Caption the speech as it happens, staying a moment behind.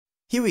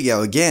Here we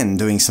go again,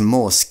 doing some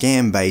more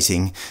scam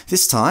baiting.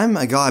 This time,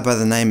 a guy by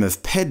the name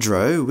of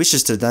Pedro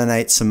wishes to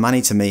donate some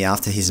money to me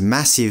after his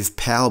massive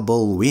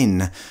Powerball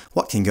win.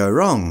 What can go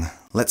wrong?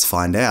 Let's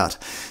find out.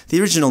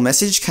 The original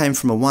message came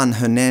from a one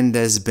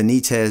Hernandez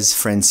Benitez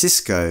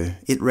Francisco.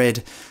 It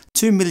read,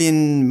 $2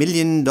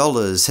 million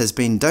has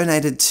been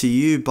donated to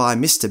you by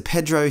Mr.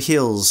 Pedro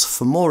Hills.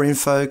 For more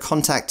info,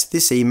 contact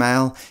this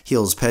email,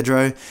 Hills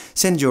Pedro.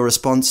 Send your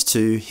response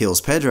to Hills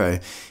Pedro.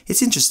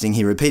 It's interesting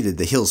he repeated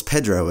the Hills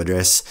Pedro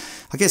address.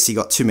 I guess he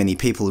got too many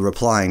people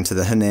replying to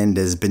the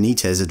Hernandez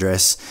Benitez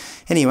address.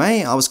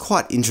 Anyway, I was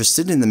quite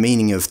interested in the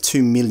meaning of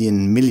 $2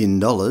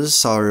 million,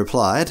 so I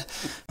replied,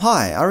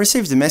 "Hi, I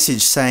received a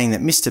message saying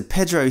that Mr.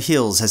 Pedro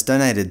Hills has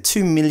donated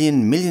 $2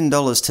 million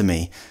to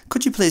me.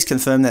 Could you please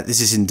confirm that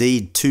this is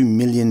indeed $2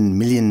 million,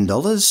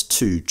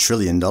 $2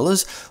 trillion,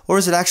 or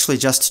is it actually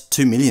just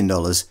 $2 million?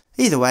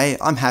 Either way,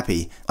 I'm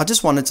happy. I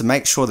just wanted to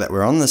make sure that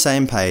we're on the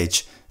same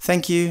page.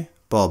 Thank you,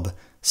 Bob."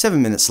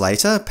 7 minutes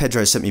later,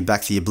 Pedro sent me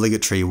back the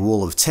obligatory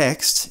wall of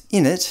text.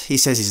 In it, he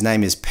says his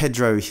name is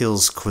Pedro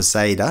Hills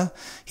Quesada.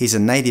 He's a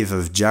native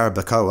of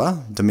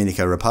Jarabacoa,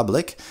 Dominican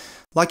Republic.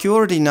 "Like you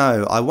already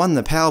know, I won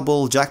the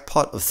Powerball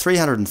jackpot of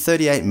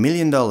 $338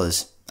 million.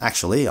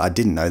 Actually, I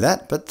didn't know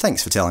that, but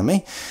thanks for telling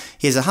me.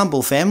 He has a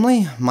humble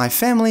family. My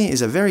family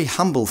is a very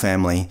humble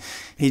family."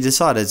 He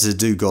decided to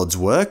do God's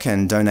work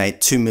and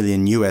donate $2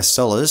 million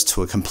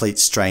to a complete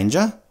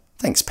stranger.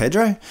 Thanks,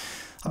 Pedro.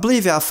 "I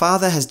believe our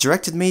Father has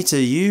directed me to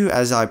you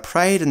as I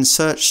prayed and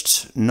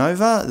searched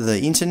Nova,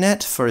 the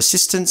internet, for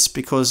assistance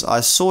because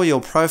I saw your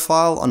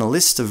profile on a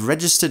list of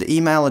registered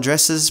email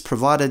addresses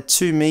provided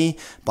to me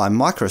by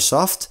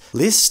Microsoft,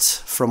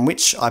 list from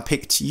which I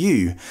picked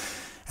you.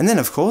 And then,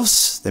 of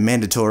course, the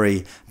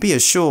mandatory, be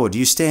assured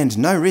you stand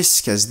no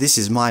risk as this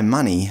is my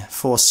money.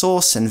 For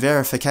source and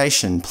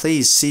verification,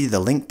 please see the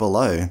link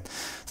below."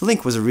 The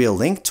link was a real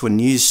link to a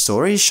news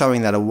story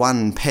showing that a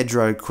one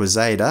Pedro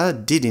Quesada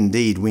did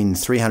indeed win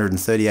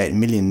 $338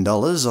 million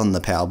on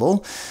the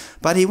Powerball,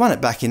 but he won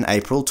it back in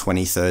April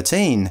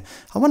 2013.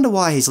 I wonder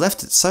why he's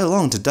left it so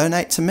long to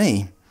donate to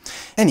me.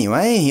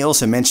 Anyway, he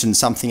also mentioned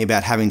something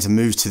about having to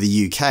move to the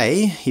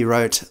UK. He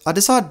wrote, "I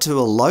decided to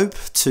elope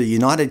to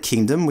United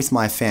Kingdom with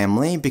my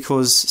family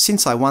because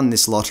since I won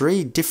this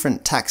lottery,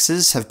 different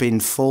taxes have been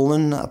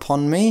fallen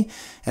upon me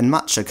and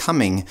much are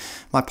coming.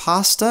 My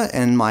pastor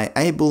and my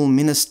able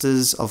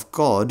ministers of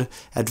God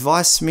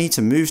advised me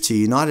to move to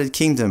United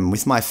Kingdom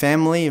with my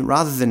family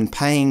rather than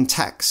paying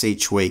tax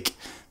each week."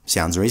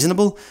 Sounds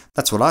reasonable.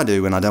 That's what I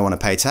do when I don't want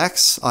to pay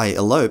tax. I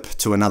elope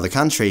to another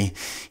country.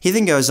 He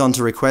then goes on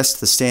to request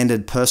the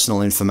standard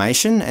personal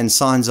information and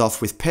signs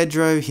off with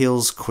Pedro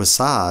Hills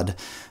Quesada.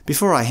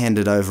 Before I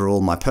handed over all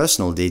my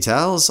personal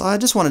details, I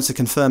just wanted to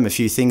confirm a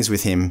few things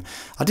with him.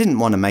 I didn't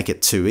want to make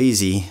it too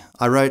easy.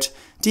 I wrote,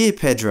 "Dear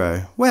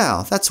Pedro,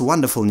 wow, that's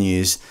wonderful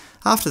news.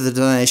 After the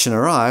donation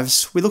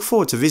arrives, we look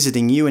forward to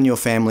visiting you and your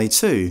family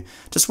too.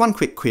 Just one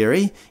quick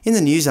query. In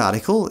the news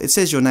article, it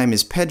says your name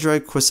is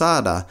Pedro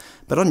Quesada,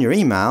 but on your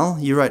email,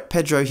 you wrote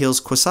Pedro Hills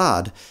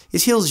Quesada.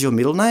 Is Hills your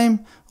middle name?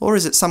 Or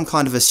is it some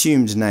kind of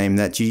assumed name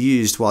that you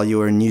used while you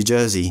were in New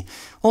Jersey?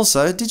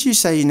 Also, did you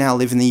say you now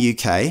live in the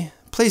UK?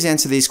 Please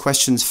answer these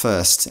questions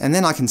first, and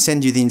then I can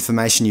send you the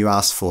information you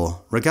asked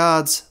for.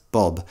 Regards,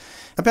 Bob."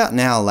 About an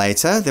hour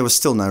later, there was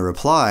still no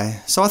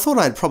reply, so I thought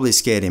I'd probably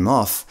scared him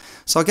off.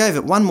 So I gave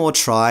it one more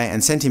try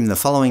and sent him the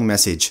following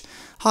message.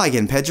 "Hi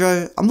again,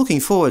 Pedro. I'm looking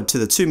forward to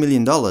the $2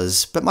 million,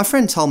 but my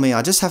friend told me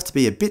I just have to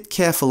be a bit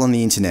careful on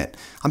the internet.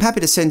 I'm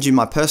happy to send you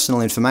my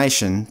personal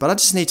information, but I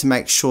just need to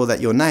make sure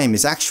that your name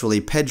is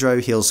actually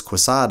Pedro Hills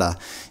Quesada.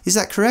 Is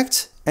that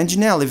correct? And you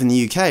now live in the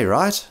UK,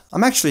 right?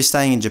 I'm actually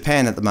staying in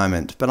Japan at the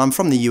moment, but I'm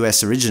from the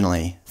US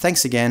originally.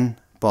 Thanks again,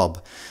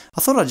 Bob." I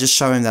thought I'd just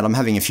show him that I'm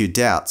having a few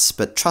doubts,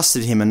 but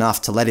trusted him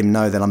enough to let him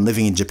know that I'm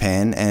living in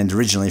Japan and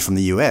originally from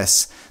the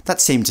US. That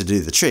seemed to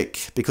do the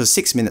trick, because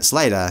 6 minutes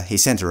later he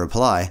sent a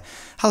reply.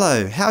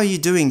 "Hello, how are you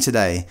doing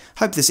today?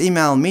 Hope this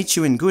email meets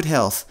you in good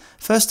health.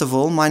 First of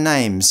all, my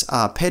names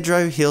are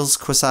Pedro Hills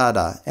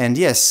Quesada, and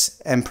yes,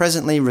 am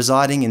presently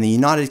residing in the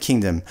United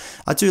Kingdom.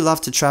 I do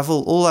love to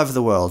travel all over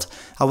the world.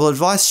 I will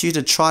advise you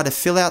to try to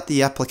fill out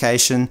the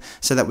application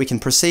so that we can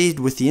proceed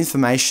with the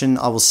information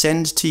I will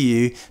send to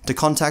you to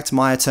contact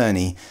my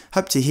attorney.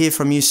 Hope to hear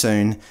from you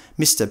soon.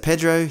 Mr.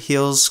 Pedro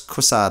Hills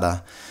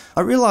Quesada." I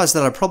realised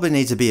that I probably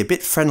need to be a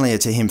bit friendlier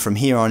to him from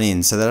here on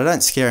in so that I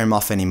don't scare him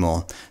off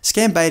anymore.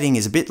 Scam baiting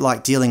is a bit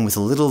like dealing with a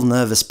little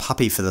nervous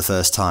puppy for the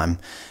first time.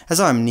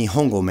 As I'm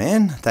Nihongo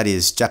man, that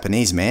is,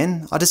 Japanese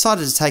man, I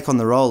decided to take on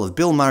the role of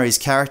Bill Murray's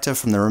character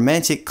from the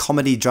romantic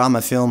comedy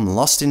drama film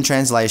Lost in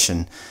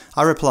Translation.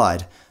 I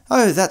replied,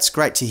 "Oh, that's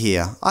great to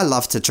hear. I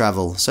love to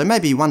travel, so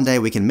maybe one day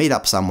we can meet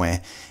up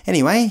somewhere.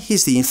 Anyway,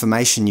 here's the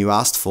information you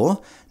asked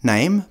for.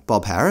 Name,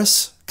 Bob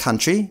Harris.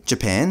 Country,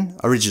 Japan,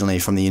 originally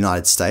from the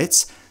United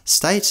States.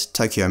 State,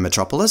 Tokyo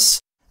Metropolis.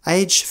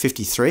 Age,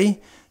 53.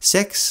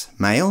 Sex,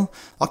 male.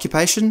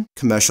 Occupation,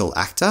 commercial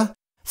actor.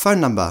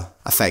 Phone number,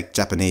 a fake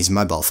Japanese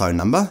mobile phone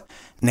number.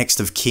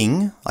 Next of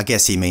king, I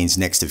guess he means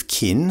next of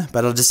kin,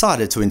 but I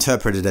decided to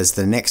interpret it as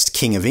the next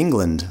King of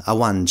England, a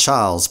one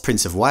Charles,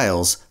 Prince of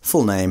Wales,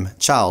 full name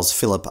Charles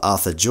Philip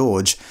Arthur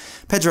George.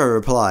 Pedro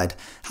replied,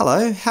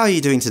 "Hello, how are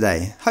you doing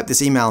today? Hope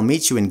this email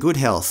meets you in good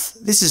health.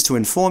 This is to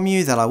inform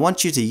you that I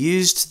want you to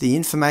use the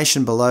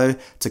information below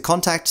to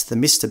contact the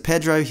Mr.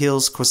 Pedro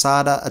Hills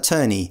Quesada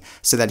attorney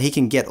so that he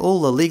can get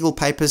all the legal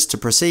papers to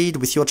proceed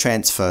with your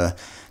transfer.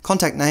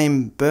 Contact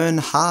name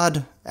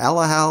Bernhard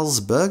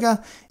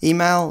Allerhalsberger,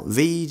 email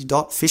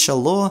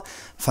v.fisherlaw,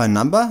 phone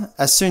number.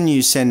 As soon as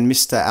you send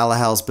Mr.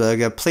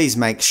 Allerhalsberger, please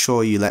make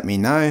sure you let me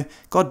know.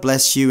 God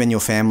bless you and your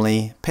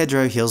family,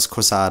 Pedro Hills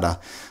Quesada."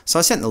 So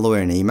I sent the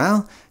lawyer an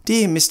email.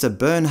 "Dear Mr.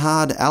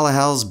 Bernhard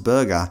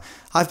Allerhalsberger,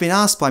 I've been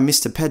asked by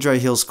Mr. Pedro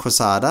Hills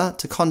Quesada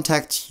to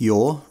contact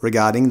you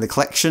regarding the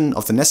collection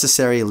of the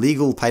necessary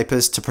legal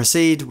papers to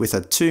proceed with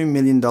a $2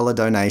 million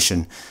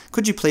donation.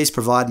 Could you please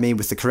provide me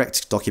with the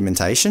correct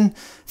documentation?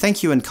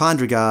 Thank you and kind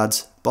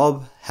regards,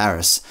 Bob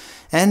Harris."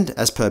 And,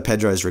 as per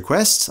Pedro's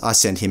request, I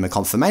sent him a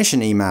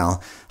confirmation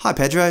email. "Hi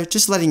Pedro,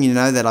 just letting you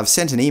know that I've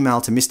sent an email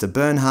to Mr.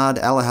 Bernhard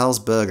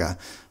Allerhalsberger.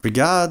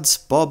 Regards,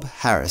 Bob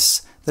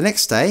Harris." The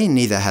next day,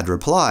 neither had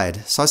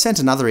replied, so I sent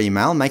another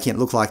email making it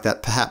look like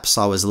that perhaps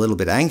I was a little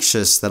bit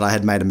anxious that I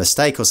had made a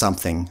mistake or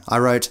something. I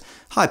wrote,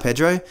 "Hi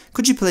Pedro,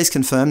 could you please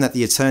confirm that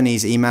the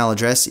attorney's email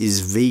address is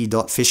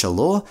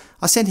v.fisherlaw?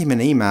 I sent him an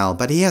email,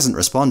 but he hasn't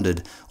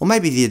responded. Or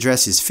maybe the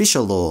address is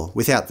Fisherlaw,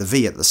 without the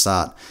V at the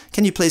start.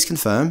 Can you please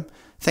confirm?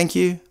 Thank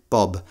you,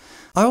 Bob."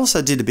 I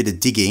also did a bit of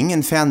digging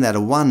and found that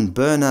a one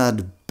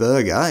Bernhard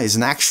Berger is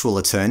an actual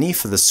attorney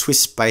for the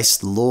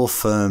Swiss-based law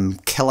firm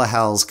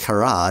Kellerhals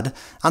Carrard.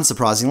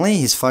 Unsurprisingly,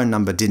 his phone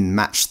number didn't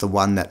match the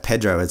one that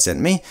Pedro had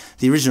sent me.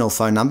 The original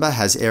phone number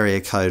has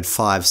area code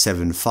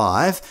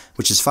 575,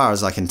 which as far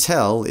as I can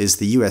tell is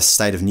the US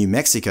state of New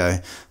Mexico.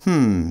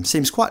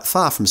 Seems quite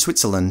far from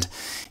Switzerland.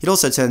 It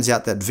also turns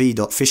out that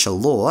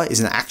v.fisherlaw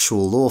is an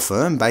actual law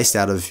firm based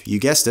out of, you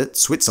guessed it,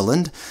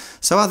 Switzerland.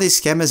 So are these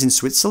scammers in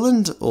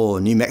Switzerland, or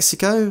New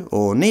Mexico,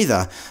 or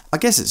neither? I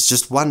guess it's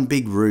just one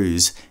big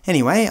ruse.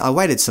 Anyway, I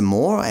waited some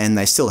more and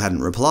they still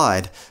hadn't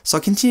replied, so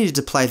I continued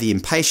to play the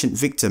impatient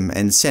victim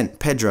and sent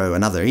Pedro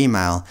another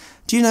email.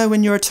 "Do you know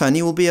when your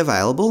attorney will be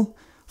available?"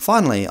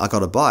 Finally, I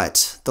got a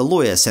bite. The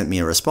lawyer sent me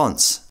a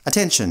response.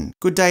 "Attention,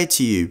 good day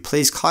to you.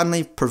 Please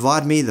kindly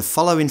provide me the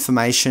following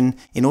information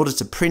in order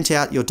to print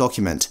out your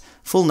document.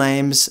 Full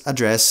names,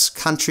 address,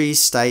 country,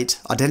 state,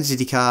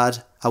 identity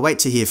card. I wait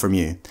to hear from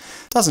you."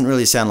 Doesn't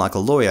really sound like a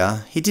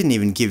lawyer. He didn't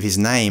even give his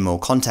name or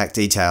contact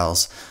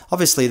details.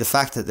 Obviously, the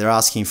fact that they're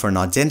asking for an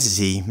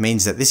identity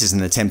means that this is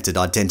an attempted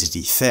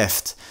identity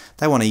theft.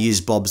 They want to use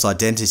Bob's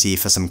identity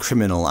for some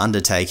criminal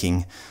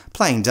undertaking.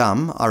 Playing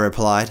dumb, I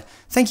replied,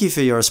 "Thank you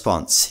for your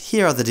response.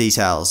 Here are the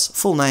details.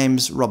 Full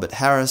names, Robert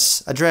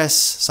Harris, address,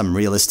 some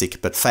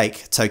realistic but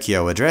fake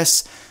Tokyo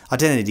address,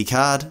 identity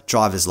card,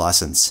 driver's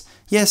license."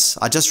 Yes,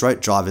 I just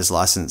wrote driver's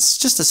license,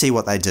 just to see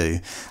what they do.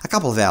 A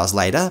couple of hours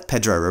later,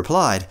 Pedro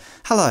replied,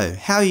 "Hello,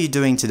 how are you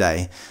doing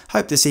today?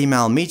 Hope this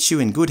email meets you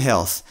in good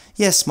health.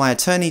 Yes, my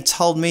attorney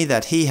told me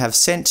that he have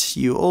sent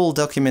you all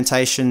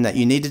documentation that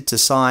you needed to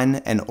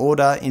sign and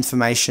order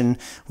information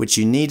which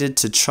you needed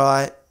to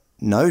try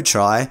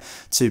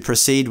to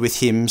proceed with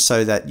him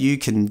so that you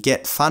can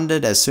get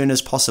funded as soon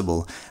as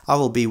possible. I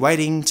will be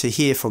waiting to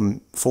hear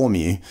from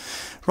you."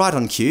 Right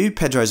on cue,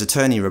 Pedro's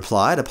attorney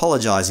replied,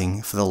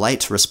 apologising for the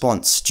late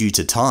response due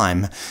to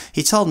time.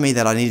 He told me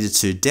that I needed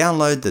to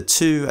download the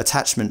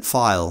 2-attachment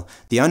file,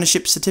 the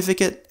ownership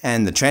certificate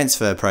and the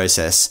transfer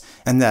process,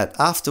 and that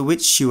after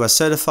which you are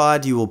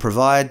certified you will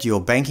provide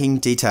your banking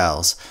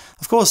details.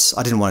 Of course,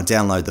 I didn't want to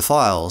download the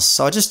files,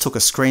 so I just took a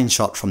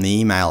screenshot from the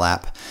email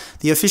app.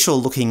 The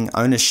official-looking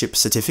ownership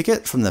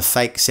certificate from the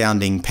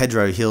fake-sounding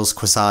Pedro Hills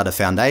Quesada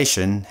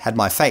Foundation had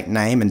my fake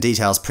name and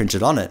details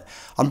printed on it.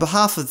 On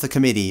behalf of the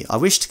committee, I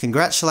wish to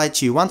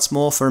congratulate you once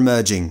more for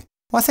emerging.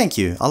 Why thank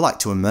you, I like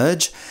to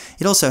emerge.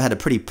 It also had a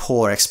pretty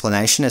poor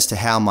explanation as to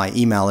how my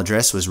email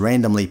address was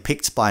randomly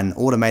picked by an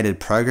automated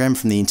program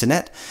from the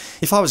internet.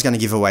 If I was going to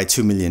give away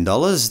 $2 million,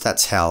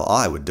 that's how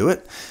I would do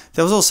it.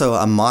 There was also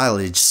a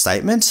mileage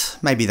statement,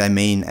 maybe they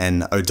mean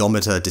an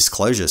odometer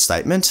disclosure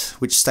statement,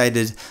 which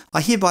stated, "I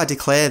hereby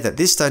declare that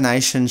this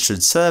donation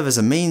should serve as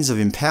a means of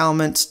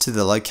empowerment to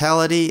the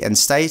locality and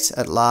state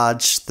at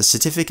large. The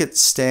certificate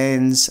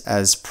stands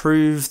as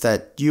proof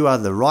that you are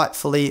the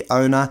rightfully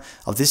owner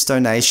of this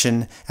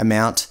donation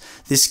amount.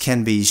 This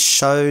can be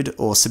showed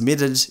or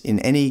submitted in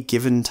any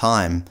given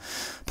time."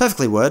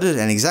 Perfectly worded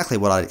and exactly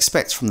what I'd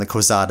expect from the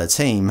Quesada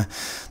team.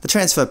 The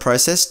transfer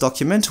process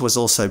document was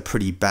also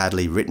pretty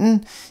badly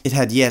written. It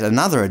had yet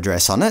another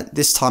address on it,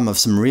 this time of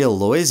some real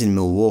lawyers in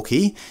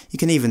Milwaukee. You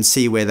can even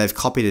see where they've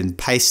copied and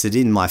pasted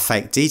in my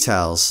fake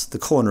details. The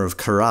corner of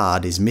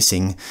Carrard is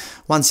missing.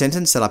 One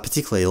sentence that I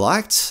particularly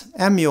liked: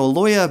 "Am your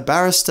lawyer,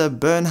 barrister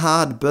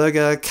Bernhard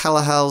Berger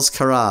Kellerhals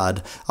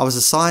Carrard. I was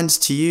assigned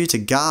to you to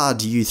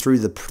guard you through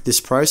this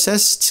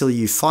process till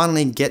you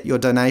finally get your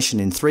donation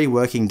in 3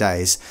 working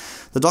days."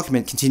 The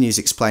document continues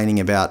explaining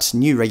about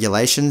new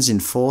regulations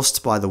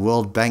enforced by the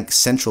World Bank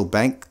Central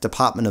Bank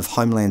Department of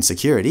Homeland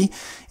Security.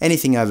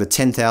 Anything over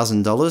 $10,000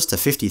 to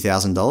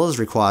 $50,000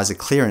 requires a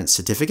clearance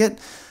certificate.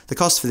 The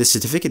cost for this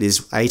certificate is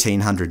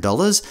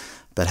 $1,800.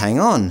 But hang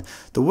on,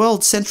 the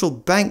World Central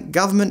Bank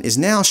government is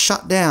now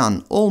shut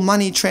down. All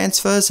money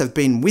transfers have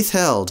been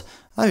withheld.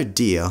 Oh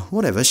dear,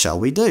 whatever shall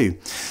we do?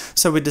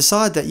 So we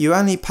decide that you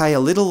only pay a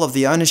little of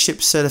the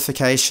ownership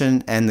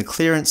certification and the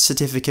clearance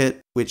certificate,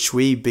 which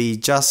we be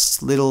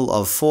just little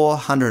of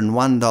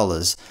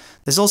 $401.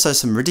 There's also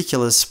some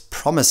ridiculous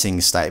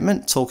promising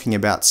statement talking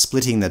about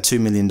splitting the $2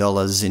 million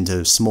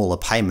into smaller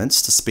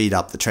payments to speed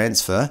up the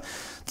transfer.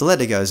 The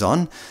letter goes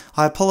on,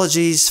 I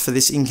apologize for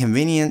this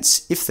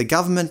inconvenience. If the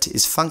government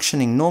is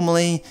functioning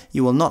normally,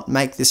 you will not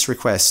make this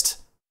request.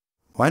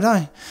 Won't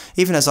I?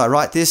 Even as I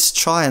write this,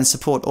 try and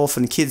support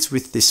orphan kids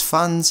with this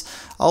funds,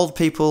 old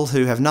people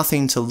who have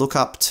nothing to look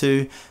up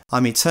to.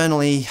 I'm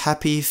eternally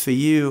happy for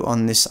you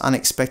on this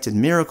unexpected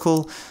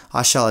miracle.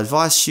 I shall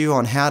advise you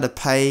on how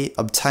to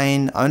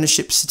obtain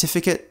ownership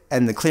certificate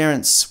and the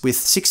clearance with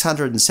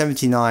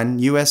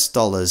 $679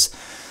 US.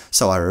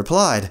 So I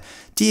replied,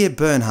 Dear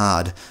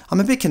Bernhard, I'm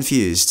a bit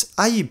confused.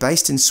 Are you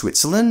based in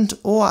Switzerland,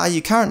 or are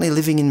you currently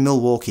living in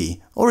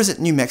Milwaukee, or is it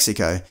New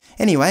Mexico?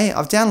 Anyway,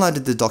 I've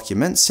downloaded the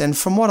documents, and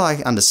from what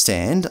I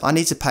understand, I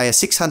need to pay a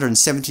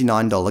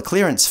 $679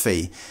 clearance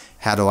fee.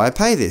 How do I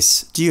pay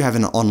this? Do you have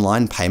an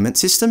online payment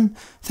system?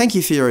 Thank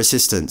you for your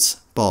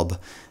assistance, Bob.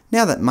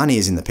 Now that money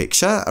is in the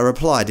picture, a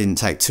reply didn't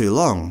take too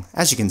long.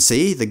 As you can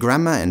see, the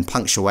grammar and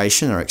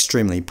punctuation are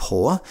extremely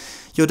poor.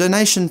 Your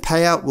donation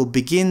payout will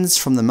begin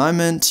from the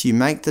moment you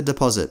make the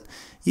deposit.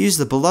 Use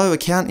the below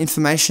account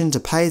information to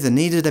pay the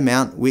needed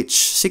amount, which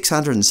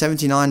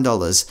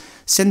 $679.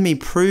 Send me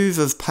proof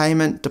of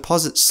payment,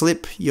 deposit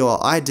slip,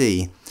 your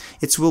ID.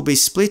 It will be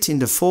split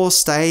into 4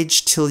 stages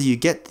till you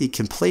get the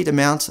complete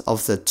amount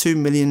of the $2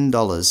 million.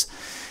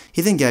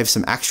 He then gave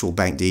some actual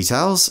bank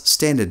details.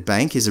 Standard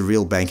Bank is a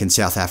real bank in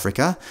South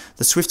Africa.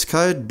 The SWIFT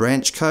code,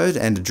 branch code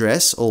and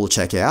address all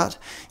check out.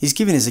 He's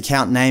given his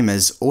account name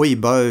as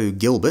Oibo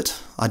Gilbert.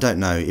 I don't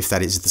know if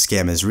that is the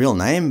scammer's real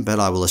name,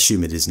 but I will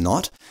assume it is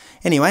not.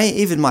 Anyway,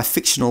 even my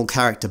fictional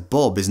character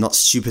Bob is not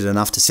stupid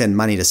enough to send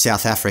money to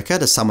South Africa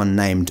to someone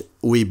named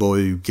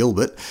Oibo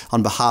Gilbert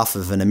on behalf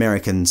of an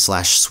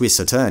American/Swiss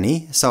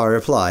attorney, so I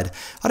replied,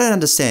 I don't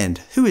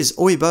understand. Who is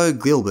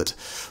Oibo Gilbert?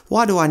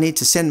 Why do I need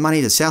to send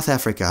money to South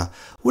Africa?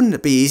 Wouldn't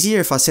it be easier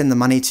if I send the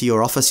money to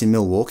your office in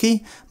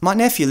Milwaukee? My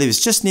nephew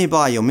lives just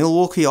nearby your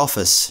Milwaukee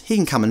office. He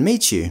can come and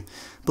meet you.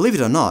 Believe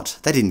it or not,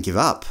 they didn't give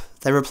up.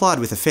 They replied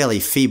with a fairly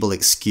feeble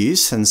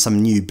excuse and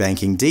some new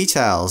banking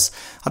details.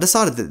 I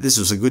decided that this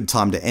was a good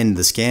time to end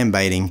the scam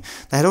baiting.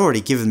 They had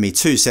already given me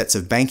 2 sets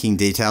of banking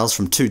details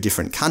from 2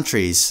 different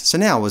countries, so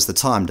now was the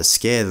time to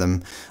scare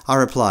them. I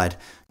replied,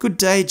 Good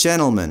day,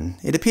 gentlemen.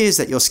 It appears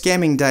that your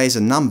scamming days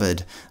are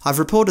numbered. I've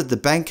reported the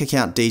bank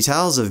account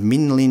details of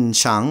Min Lin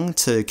Chung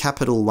to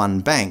Capital One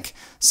Bank.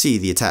 See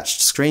the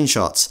attached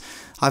screenshots.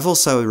 I've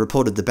also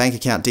reported the bank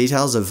account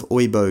details of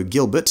Oibo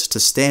Gilbert to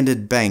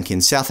Standard Bank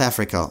in South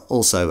Africa,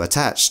 also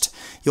attached.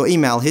 Your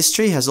email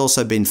history has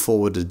also been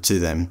forwarded to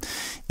them.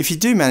 If you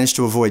do manage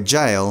to avoid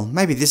jail,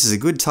 maybe this is a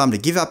good time to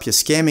give up your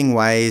scamming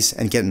ways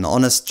and get an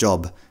honest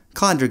job.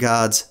 Kind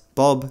regards,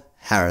 Bob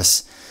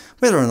Harris.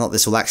 Whether or not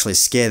this will actually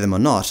scare them or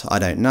not, I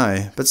don't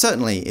know, but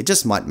certainly it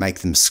just might make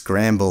them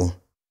scramble.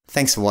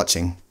 Thanks for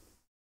watching.